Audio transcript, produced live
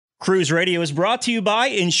Cruise Radio is brought to you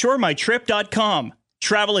by InsureMyTrip.com.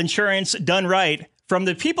 Travel insurance done right from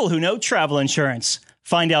the people who know travel insurance.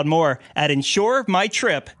 Find out more at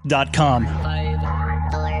InsureMyTrip.com.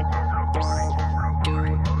 5, 4, 3, 2,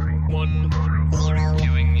 1,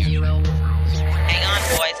 0. Hang on,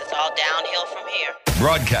 boys. It's all downhill from here.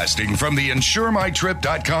 Broadcasting from the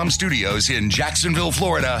InsureMyTrip.com studios in Jacksonville,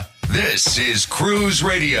 Florida, this is Cruise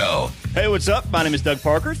Radio. Hey, what's up? My name is Doug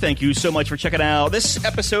Parker. Thank you so much for checking out this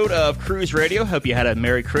episode of Cruise Radio. Hope you had a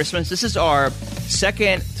Merry Christmas. This is our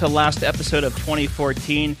second to last episode of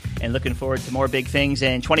 2014, and looking forward to more big things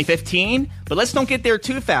in 2015. But let's don't get there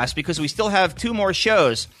too fast because we still have 2 more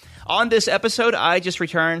shows. On this episode, I just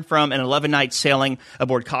returned from an 11-night sailing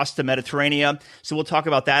aboard Costa Mediterreana, so we'll talk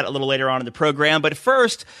about that a little later on in the program. But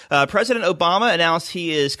first, President Obama announced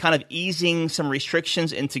he is kind of easing some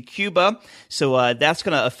restrictions into Cuba, so that's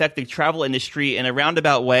going to affect the travel industry in a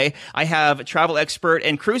roundabout way. I have travel expert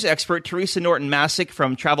and cruise expert Teresa Norton-Masick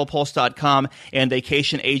from TravelPulse.com and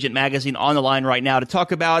Vacation Agent Magazine on the line right now to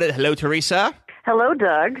talk about it. Hello, Teresa. Hello,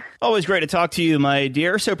 Doug. Always great to talk to you, my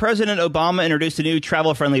dear. So President Obama introduced a new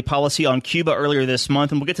travel-friendly policy on Cuba earlier this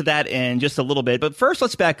month, and we'll get to that in just a little bit. But first,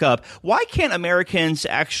 let's back up. Why can't Americans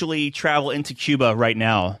actually travel into Cuba right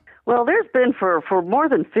now? Well, there's been for more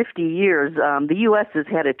than 50 years, the U.S. has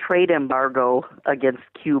had a trade embargo against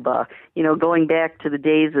Cuba, going back to the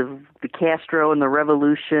days of the Castro and the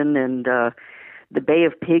Revolution and the Bay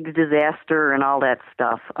of Pigs disaster and all that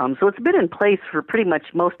stuff. So it's been in place for pretty much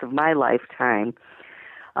most of my lifetime,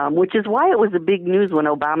 which is why it was a big news when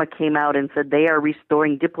Obama came out and said they are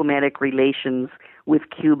restoring diplomatic relations with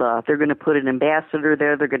Cuba. They're going to put an ambassador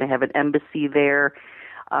there. They're going to have an embassy there.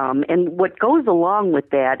 And what goes along with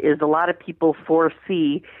that is a lot of people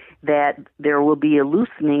foresee that there will be a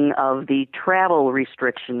loosening of the travel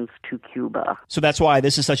restrictions to Cuba. So that's why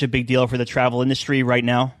this is such a big deal for the travel industry right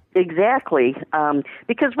now? Exactly.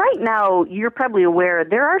 Because right now, you're probably aware,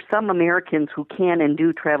 there are some Americans who can and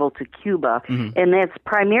do travel to Cuba, and that's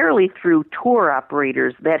primarily through tour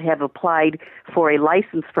operators that have applied for a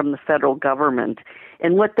license from the federal government.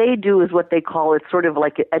 And what they do is what they call, it's sort of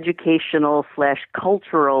like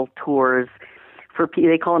educational/cultural tours.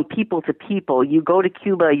 They call them people to people. You go to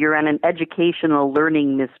Cuba, you're on an educational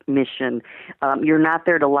learning mission. You're not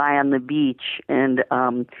there to lie on the beach and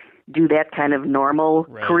do that kind of normal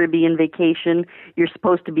Caribbean vacation. You're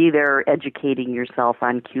supposed to be there educating yourself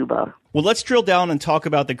on Cuba. Well, let's drill down and talk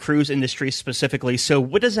about the cruise industry specifically. So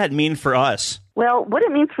what does that mean for us? Well, what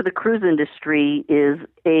it means for the cruise industry is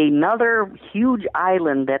another huge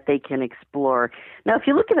island that they can explore. Now, if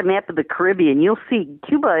you look at a map of the Caribbean, you'll see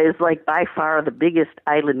Cuba is like by far the biggest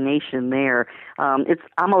island nation there. It's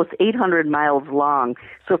almost 800 miles long.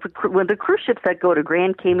 So when the cruise ships that go to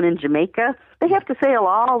Grand Cayman and Jamaica, they have to sail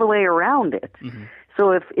all the way around it.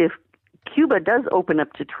 So if Cuba does open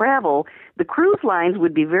up to travel, the cruise lines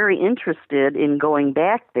would be very interested in going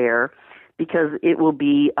back there because it will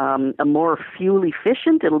be a more fuel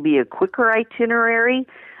efficient, it'll be a quicker itinerary,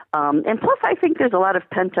 and plus I think there's a lot of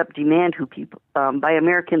pent-up demand by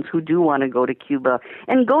Americans who do want to go to Cuba.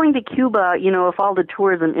 And going to Cuba, if all the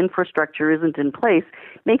tourism infrastructure isn't in place,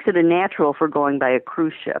 makes it a natural for going by a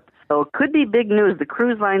cruise ship. So it could be big news. The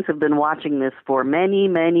cruise lines have been watching this for many,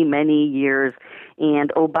 many, many years,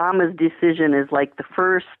 and Obama's decision is like the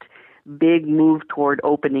first big move toward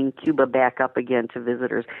opening Cuba back up again to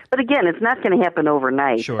visitors. But again, it's not going to happen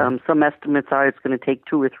overnight. Sure. Some estimates are it's going to take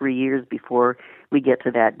 2 or 3 years before we get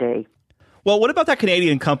to that day. Well, what about that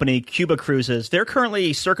Canadian company, Cuba Cruises? They're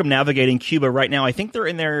currently circumnavigating Cuba right now. I think they're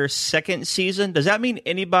in their 2nd season. Does that mean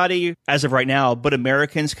anybody, as of right now, but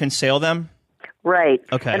Americans can sail them? Right.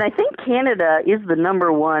 Okay. And I think Canada is the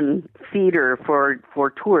number one feeder for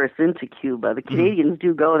tourists into Cuba. The Canadians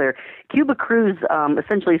do go there. Cuba Cruise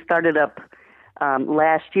essentially started up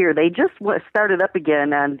last year. They just started up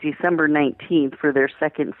again on December 19th for their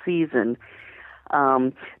 2nd season.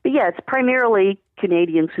 But yeah, it's primarily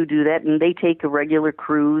Canadians who do that, and they take a regular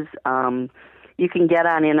cruise. You can get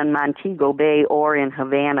on in Montego Bay or in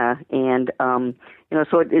Havana, and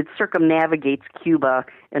so it circumnavigates Cuba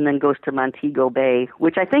and then goes to Montego Bay,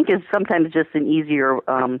 which I think is sometimes just an easier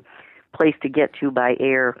place to get to by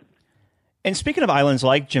air. And speaking of islands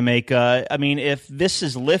like Jamaica, I mean, if this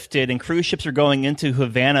is lifted and cruise ships are going into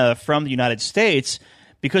Havana from the United States,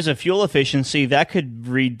 because of fuel efficiency, that could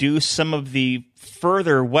reduce some of the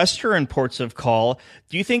further western ports of call.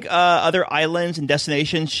 Do you think other islands and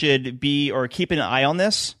destinations should be or keep an eye on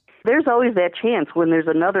this? there's always that chance when there's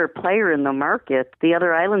another player in the market. The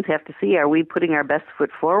other islands have to see, are we putting our best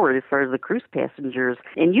foot forward as far as the cruise passengers?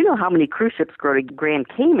 And you know how many cruise ships go to Grand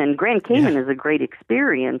Cayman. Grand Cayman is a great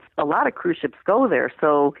experience. A lot of cruise ships go there,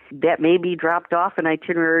 so that may be dropped off an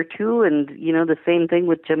itinerary or two, and, you know, the same thing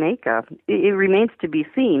with Jamaica. It remains to be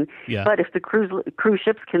seen. Yeah. But if the cruise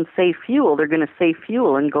ships can save fuel, they're going to save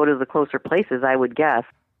fuel and go to the closer places, I would guess.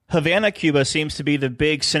 Havana, Cuba seems to be the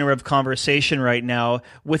big center of conversation right now.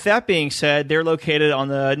 With that being said, they're located on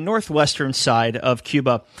the northwestern side of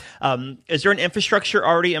Cuba. Is there an infrastructure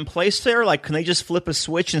already in place there? Like, can they just flip a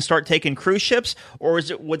switch and start taking cruise ships, or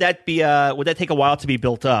would that take a while to be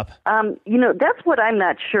built up? You know, that's what I'm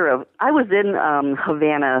not sure of. I was in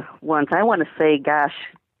Havana once. I want to say, gosh,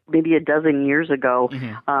 maybe a dozen years ago.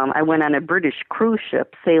 I went on a British cruise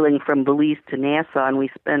ship sailing from Belize to Nassau, and we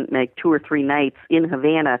spent like 2 or 3 nights in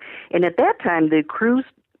Havana. And at that time, the cruise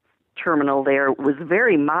terminal there was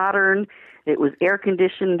very modern. It was air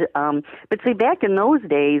conditioned. But say back in those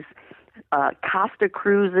days, Costa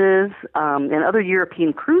Cruises and other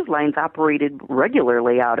European cruise lines operated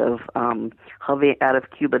regularly out of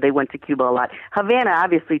Cuba. They went to Cuba a lot. Havana,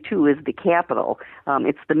 obviously, too, is the capital.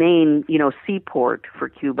 It's the main, seaport for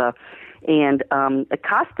Cuba. And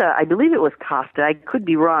Costa, I believe it was Costa, I could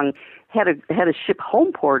be wrong, had a ship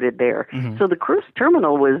home ported there. So the cruise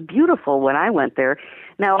terminal was beautiful when I went there.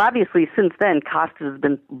 Now, obviously, since then, Costa has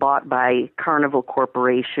been bought by Carnival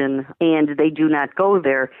Corporation, and they do not go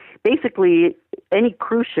there. Basically, any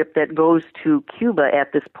cruise ship that goes to Cuba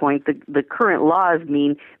at this point, the current laws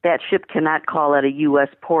mean that ship cannot call at a U.S.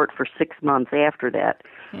 port for 6 months after that.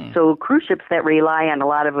 So cruise ships that rely on a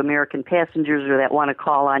lot of American passengers or that want to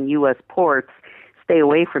call on U.S. ports stay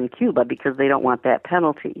away from Cuba because they don't want that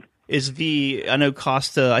penalty. I know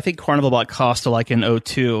Costa, I think Carnival bought Costa like in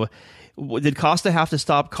 2002. Did Costa have to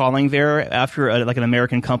stop calling there after an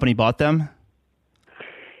American company bought them?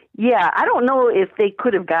 Yeah, I don't know if they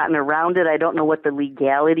could have gotten around it. I don't know what the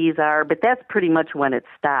legalities are, but that's pretty much when it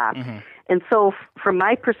stopped. And so from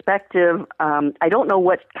my perspective, I don't know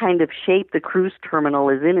what kind of shape the cruise terminal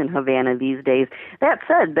is in Havana these days. That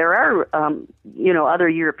said, there are, other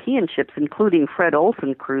European ships, including Fred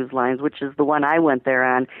Olsen Cruise Lines, which is the one I went there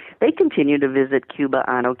on. They continue to visit Cuba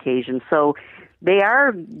on occasion. So they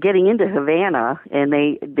are getting into Havana, and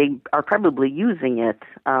they are probably using it,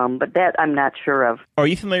 but that I'm not sure of. Are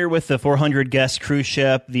you familiar with the 400-guest cruise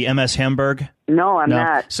ship, the MS Hamburg? No, I'm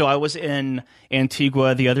not. So I was in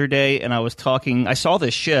Antigua the other day, and I saw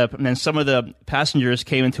this ship, and then some of the passengers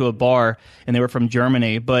came into a bar, and they were from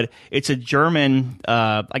Germany, but it's a German,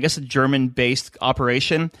 a German-based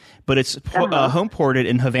operation, but it's home-ported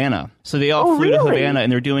in Havana. So they all flew to Havana, and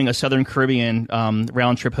they're doing a Southern Caribbean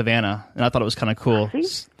round-trip Havana, and I thought it was kind of cool.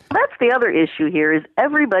 See? That's the other issue here is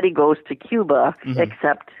everybody goes to Cuba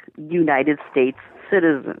except United States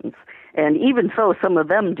citizens. And even so, some of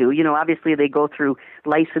them do. Obviously they go through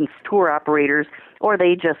licensed tour operators, or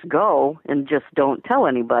they just go and just don't tell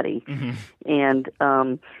anybody. And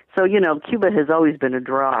so, Cuba has always been a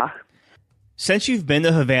draw. Since you've been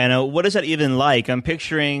to Havana, what is that even like? I'm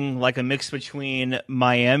picturing like a mix between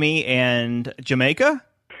Miami and Jamaica?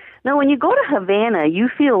 Now, when you go to Havana, you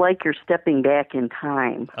feel like you're stepping back in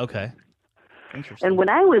time. Okay. Interesting. And when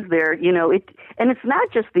I was there, and it's not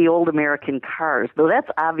just the old American cars, though that's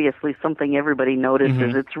obviously something everybody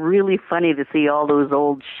notices. It's really funny to see all those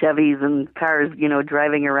old Chevys and cars,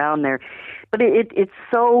 driving around there. But it's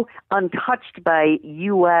so untouched by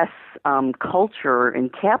U.S. Culture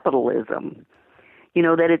and capitalism,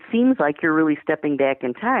 that it seems like you're really stepping back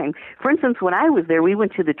in time. For instance, when I was there, we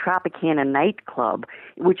went to the Tropicana nightclub,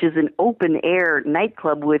 which is an open-air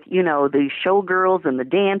nightclub with, the showgirls and the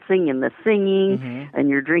dancing and the singing, and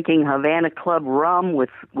you're drinking Havana Club rum with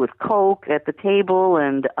Coke at the table,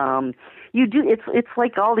 and it's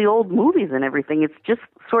like all the old movies and everything. It's just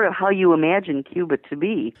sort of how you imagine Cuba to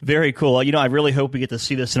be. Very cool. I really hope we get to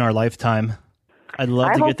see this in our lifetime. I'd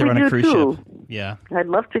love to get there on a cruise ship. Yeah. I'd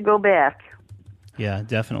love to go back. Yeah,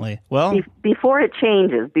 definitely. Well, before it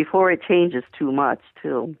changes too much,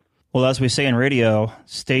 too. Well, as we say in radio,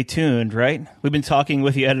 stay tuned, right? We've been talking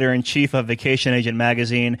with the editor-in-chief of Vacation Agent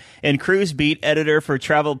Magazine and Cruise Beat editor for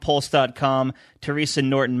TravelPulse.com, Teresa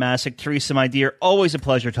Norton-Masick. Teresa, my dear, always a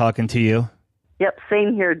pleasure talking to you. Yep,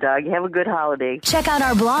 same here, Doug. Have a good holiday. Check out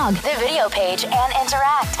our blog, the video page, and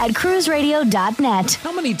interact at cruiseradio.net.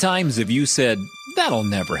 How many times have you said, that'll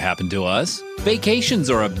never happen to us? Vacations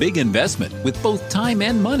are a big investment with both time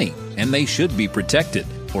and money, and they should be protected.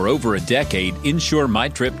 For over a decade,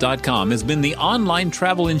 InsureMyTrip.com has been the online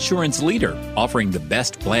travel insurance leader, offering the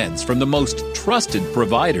best plans from the most trusted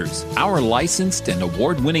providers. Our licensed and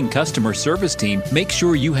award-winning customer service team makes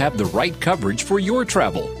sure you have the right coverage for your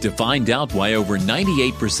travel. To find out why over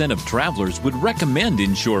 98% of travelers would recommend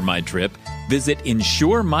Insure My Trip, visit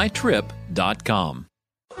InsureMyTrip.com.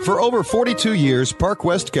 For over 42 years, Park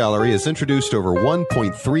West Gallery has introduced over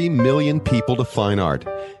 1.3 million people to fine art.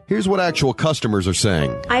 Here's what actual customers are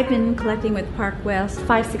saying. I've been collecting with Park West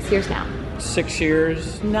 5-6 years now. 6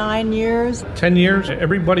 years. 9 years. 10 years.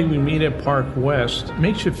 Everybody we meet at Park West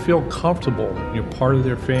makes you feel comfortable. You're part of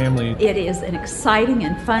their family. It is an exciting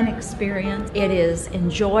and fun experience. It is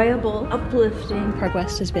enjoyable, uplifting. Park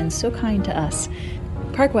West has been so kind to us.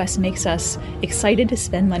 Park West makes us excited to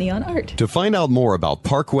spend money on art. To find out more about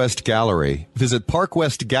Park West Gallery, visit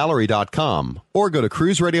parkwestgallery.com or go to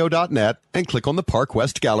cruiseradio.net and click on the Park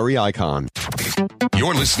West Gallery icon.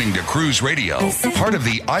 You're listening to Cruise Radio, part of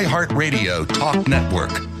the iHeartRadio Talk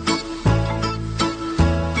Network.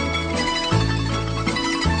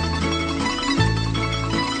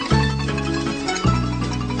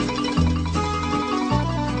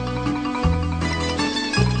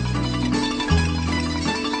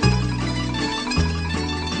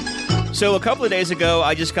 So a couple of days ago,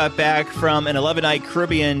 I just got back from an 11-night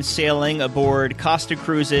Caribbean sailing aboard Costa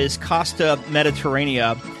Cruises Costa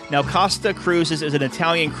Mediterraena. Now, Costa Cruises is an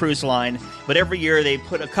Italian cruise line, but every year they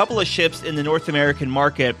put a couple of ships in the North American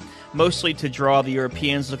market, mostly to draw the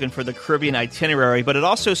Europeans looking for the Caribbean itinerary, but it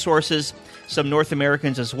also sources some North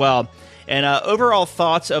Americans as well. And overall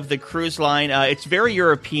thoughts of the cruise line, it's very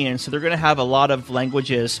European, so they're going to have a lot of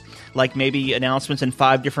languages, like maybe announcements in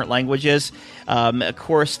 5 different languages. Of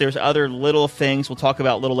course, there's other little things we'll talk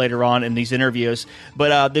about a little later on in these interviews.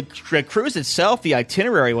 But the cruise itself, the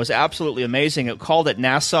itinerary was absolutely amazing. It called at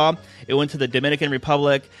Nassau. It went to the Dominican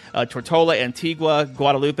Republic, Tortola, Antigua,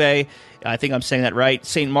 Guadalupe, I think I'm saying that right,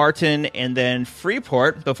 St. Maarten, and then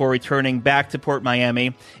Freeport before returning back to Port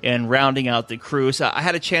Miami and rounding out the cruise. I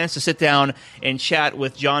had a chance to sit down and chat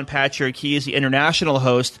with John Patrick. He is the international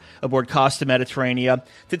host aboard Costa Mediterraena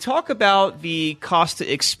to talk about the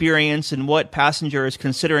Costa experience and what passengers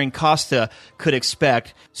considering Costa could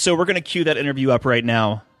expect. So we're going to cue that interview up right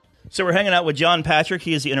now. So we're hanging out with John Patrick.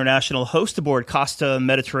 He is the international host aboard Costa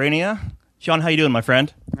Mediterraena. John, how you doing, my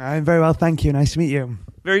friend? I'm very well, thank you. Nice to meet you.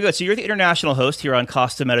 Very good. So you're the international host here on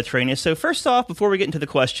Costa Mediterraena. So first off, before we get into the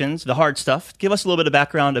questions, the hard stuff, give us a little bit of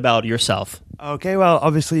background about yourself. Okay, well,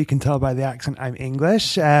 obviously you can tell by the accent I'm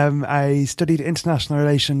English. I studied international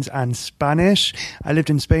relations and Spanish. I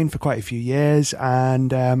lived in Spain for quite a few years,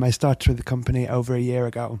 and I started with the company over a year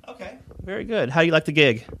ago. Okay. Very good. How do you like the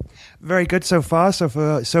gig? Very good so far. So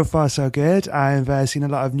far, so good. I've seen a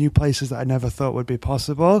lot of new places that I never thought would be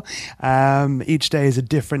possible. Each day is a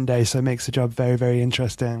different day, so it makes the job very, very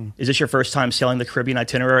interesting. Is this your first time sailing the Caribbean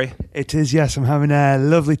itinerary? It is, yes. I'm having a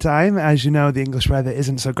lovely time. As you know, the English weather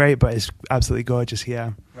isn't so great, but it's absolutely gorgeous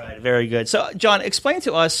here. Right. Very good. So, John, explain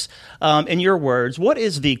to us, in your words, what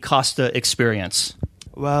is the Costa experience?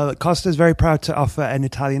 Well, Costa is very proud to offer an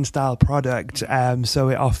Italian-style product. So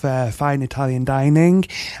we offer fine Italian dining.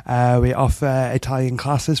 We offer Italian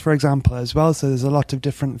classes, for example, as well. So there's a lot of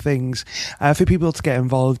different things for people to get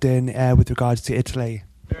involved in with regards to Italy.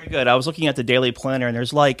 Very good. I was looking at the daily planner, and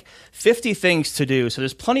there's like 50 things to do. So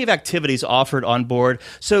there's plenty of activities offered on board.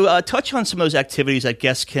 So touch on some of those activities that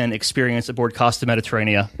guests can experience aboard Costa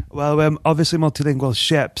Mediterranean. Well, we're obviously a multilingual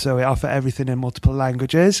ship, so we offer everything in multiple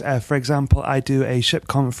languages. For example, I do a ship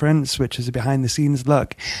conference, which is a behind-the-scenes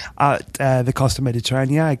look at the Costa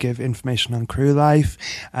Mediterranean. I give information on crew life,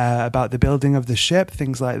 about the building of the ship,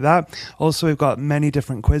 things like that. Also, we've got many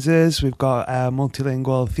different quizzes. We've got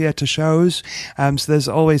multilingual theatre shows. So there's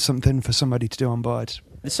always something for somebody to do on board.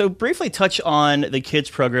 So briefly touch on the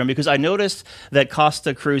kids program, because I noticed that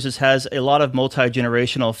Costa Cruises has a lot of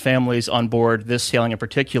multi-generational families on board, this sailing in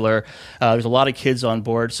particular. There's a lot of kids on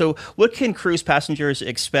board. So what can cruise passengers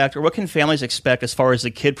expect, or what can families expect as far as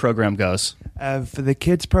the kid program goes? For the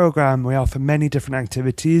kids program, we offer many different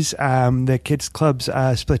activities. The kids clubs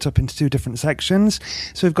are split up into 2 different sections.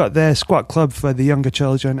 So we've got the squat club for the younger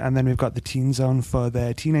children, and then we've got the teen zone for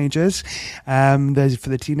the teenagers. For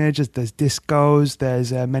the teenagers, there's discos,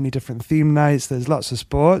 there's many different theme nights, there's lots of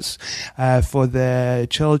sports. For the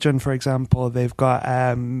children, for example, they've got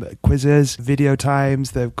quizzes, video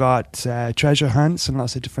times, they've got treasure hunts, and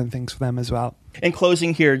lots of different things for them as well. In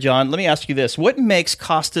closing here, John, let me ask you this. What makes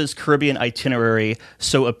Costa's Caribbean itinerary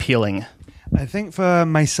so appealing? I think for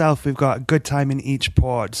myself, we've got a good time in each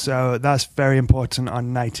port, so that's very important on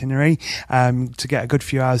an itinerary to get a good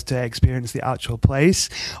few hours to experience the actual place.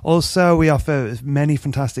 Also, we offer many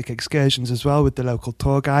fantastic excursions as well with the local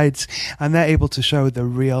tour guides, and they're able to show the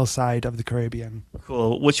real side of the Caribbean.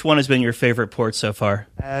 Cool. Which one has been your favorite port so far?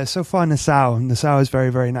 So far, Nassau. Nassau is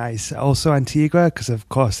very, very nice. Also Antigua, because of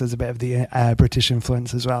course there's a bit of the British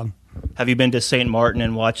influence as well. Have you been to St. Martin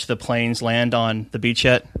and watched the planes land on the beach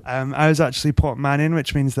yet? I was actually Port Manning,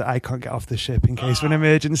 which means that I can't get off the ship in case of an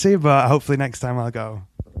emergency, but hopefully next time I'll go.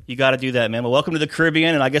 You got to do that, man. Well, welcome to the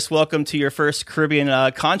Caribbean, and I guess welcome to your first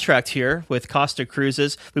Caribbean contract here with Costa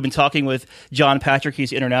Cruises. We've been talking with John Patrick.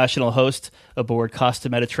 He's international host aboard Costa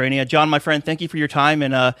Mediterranean. John, my friend, thank you for your time,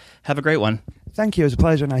 and have a great one. Thank you. It was a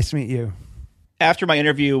pleasure. Nice to meet you. After my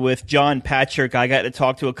interview with John Patrick, I got to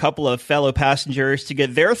talk to a couple of fellow passengers to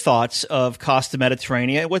get their thoughts of Costa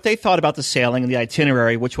Mediterranean, what they thought about the sailing and the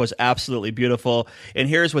itinerary, which was absolutely beautiful. And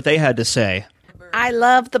here's what they had to say. I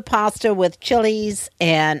love the pasta with chilies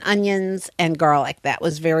and onions and garlic. That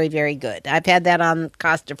was very, very good. I've had that on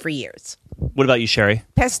Costa for years. What about you, Sherry?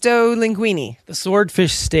 Pesto linguine. The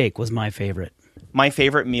swordfish steak was my favorite. My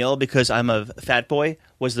favorite meal, because I'm a fat boy,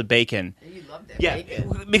 was the bacon. You love that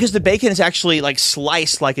bacon. Because the bacon is actually like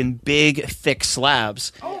sliced like in big, thick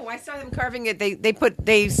slabs. Oh, I saw them carving it.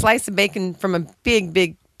 They slice the bacon from a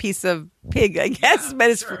big piece of pig, I guess, but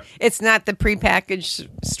it's not the prepackaged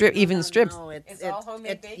strips. No, it's all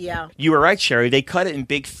homemade bacon. Yeah. You were right, Sherry. They cut it in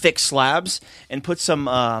big, thick slabs and put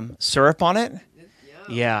some syrup on it.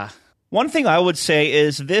 Yeah. One thing I would say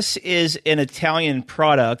is this is an Italian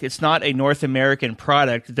product. It's not a North American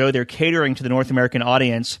product, though they're catering to the North American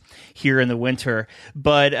audience here in the winter.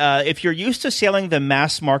 But if you're used to sailing the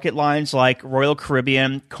mass market lines like Royal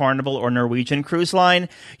Caribbean, Carnival, or Norwegian Cruise Line,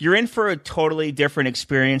 you're in for a totally different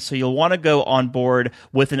experience, so you'll want to go on board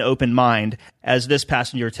with an open mind, as this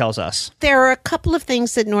passenger tells us. There are a couple of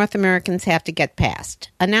things that North Americans have to get past.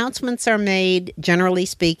 Announcements are made, generally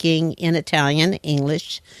speaking, in Italian,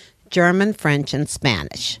 English, German, French, and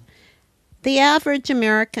Spanish. The average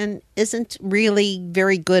American isn't really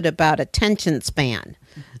very good about attention span,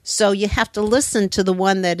 so you have to listen to the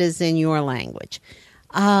one that is in your language.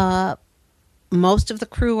 Most of the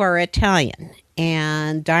crew are Italian,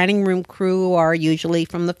 and dining room crew are usually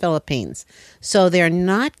from the Philippines, so they're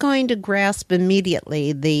not going to grasp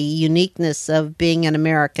immediately the uniqueness of being an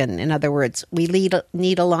American. In other words, we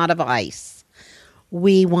need a lot of ice.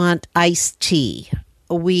 We want iced tea.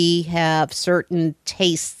 We have certain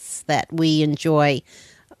tastes that we enjoy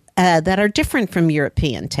that are different from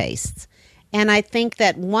European tastes. And I think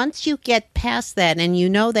that once you get past that and you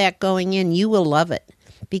know that going in, you will love it,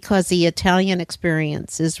 because the Italian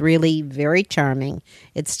experience is really very charming.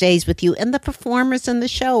 It stays with you. And the performers in the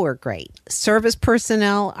show are great. Service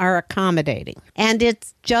personnel are accommodating. And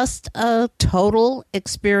it's just a total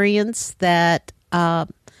experience that I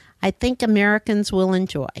think Americans will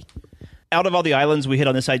enjoy. Out of all the islands we hit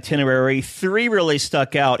on this itinerary, 3 really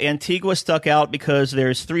stuck out. Antigua stuck out because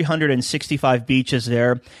there's 365 beaches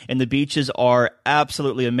there, and the beaches are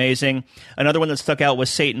absolutely amazing. Another one that stuck out was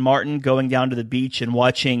St. Martin, going down to the beach and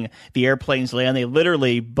watching the airplanes land. They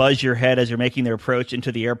literally buzz your head as you're making their approach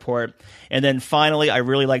into the airport. And then finally, I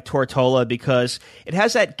really like Tortola because it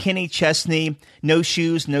has that Kenny Chesney, no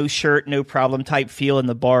shoes, no shirt, no problem type feel in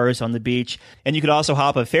the bars on the beach. And you could also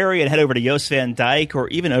hop a ferry and head over to Jost Van Dyke, or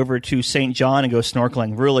even over to St. John and go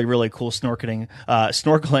snorkeling. Really, really cool snorkeling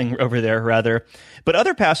over there, rather. But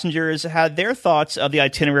other passengers had their thoughts of the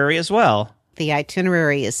itinerary as well. The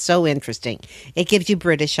itinerary is so interesting. It gives you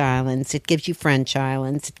British islands. It gives you French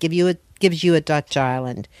islands. It gives you a Dutch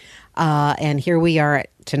island. And here we are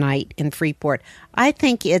tonight in Freeport. I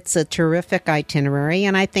think it's a terrific itinerary,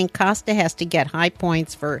 and I think Costa has to get high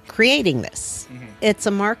points for creating this. Mm-hmm. It's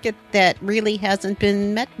a market that really hasn't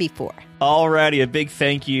been met before. Alrighty, a big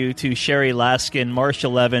thank you to Sherry Laskin,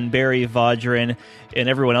 Marshall Levin, Barry Vaudrin, and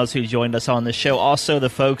everyone else who joined us on the show. Also,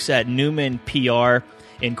 the folks at Newman PR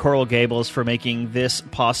in Coral Gables for making this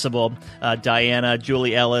possible. Diana,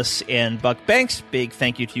 Julie Ellis, and Buck Banks, big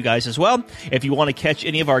thank you to you guys as well. If you want to catch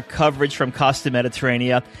any of our coverage from Costa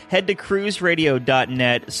Mediterranean, head to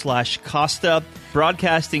cruiseradio.net/Costa,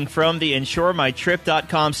 broadcasting from the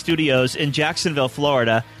InsureMyTrip.com studios in Jacksonville,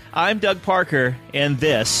 Florida. I'm Doug Parker, and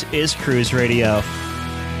this is Cruise Radio.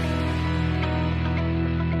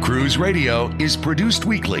 Cruise Radio is produced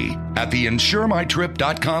weekly at the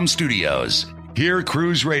InsureMyTrip.com studios. Hear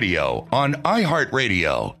Cruise Radio on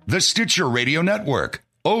iHeartRadio, the Stitcher Radio Network,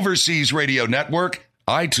 Overseas Radio Network,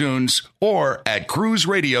 iTunes, or at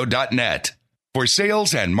cruiseradio.net. For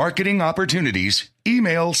sales and marketing opportunities,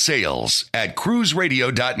 email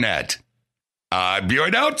sales@cruiseradio.net. I'm your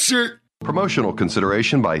announcer. Promotional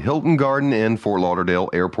consideration by Hilton Garden Inn, Fort Lauderdale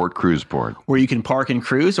Airport Cruise Port. Where you can park and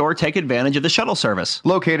cruise or take advantage of the shuttle service.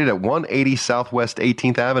 Located at 180 Southwest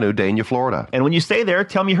 18th Avenue, Dania, Florida. And when you stay there,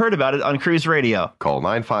 tell them you heard about it on Cruise Radio. Call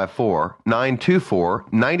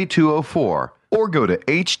 954-924-9204 or go to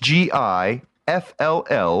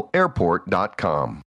hgifllairport.com.